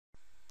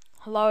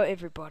Hello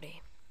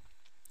everybody.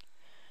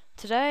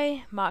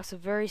 Today marks a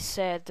very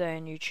sad day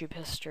in YouTube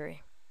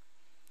history.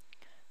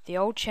 The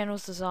old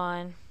channel's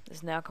design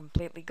is now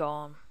completely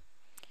gone.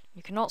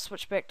 You cannot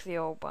switch back to the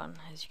old one,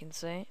 as you can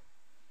see.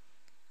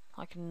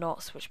 I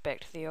cannot switch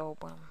back to the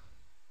old one.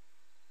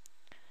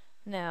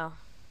 Now,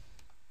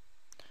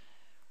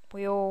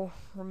 we all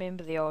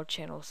remember the old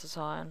channel's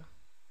design.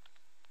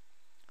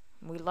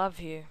 We love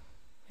you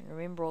and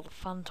remember all the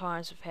fun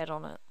times we've had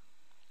on it.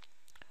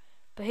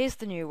 But here's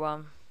the new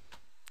one.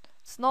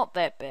 It's not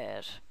that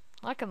bad.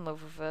 I can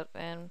live with it,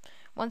 and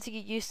once you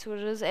get used to it,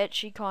 it is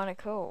actually kinda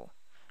cool.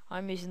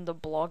 I'm using the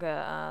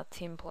blogger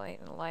template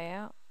and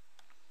layout.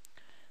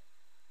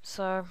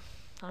 So,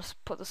 I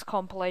just put this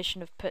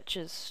compilation of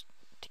pictures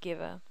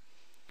together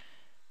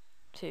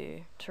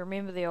to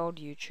remember the old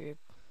YouTube.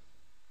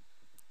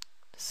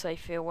 To say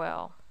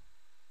farewell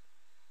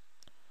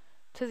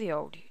to the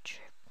old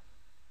YouTube.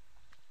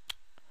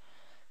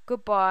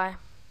 Goodbye.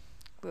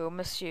 We'll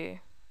miss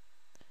you.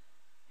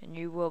 And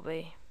you will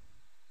be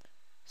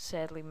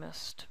sadly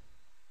missed.